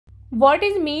What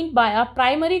is meant by a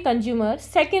primary consumer,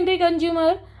 secondary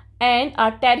consumer and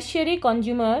a tertiary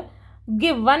consumer?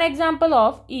 Give one example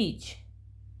of each.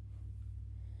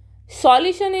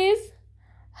 Solution is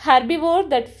herbivores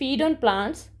that feed on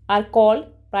plants are called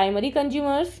primary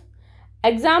consumers.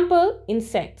 Example,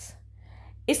 insects.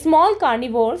 Small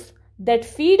carnivores that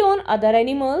feed on other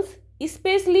animals,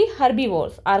 especially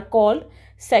herbivores, are called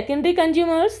secondary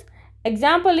consumers.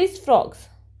 Example is frogs.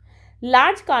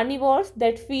 Large carnivores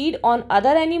that feed on other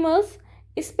animals,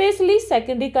 especially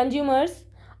secondary consumers,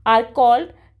 are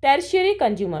called tertiary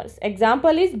consumers.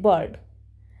 Example is bird.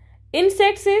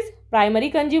 Insects is primary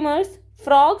consumers,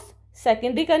 frogs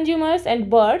secondary consumers and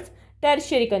birds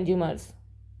tertiary consumers.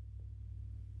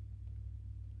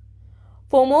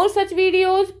 For more such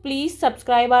videos, please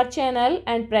subscribe our channel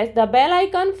and press the bell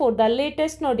icon for the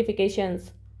latest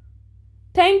notifications.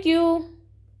 Thank you.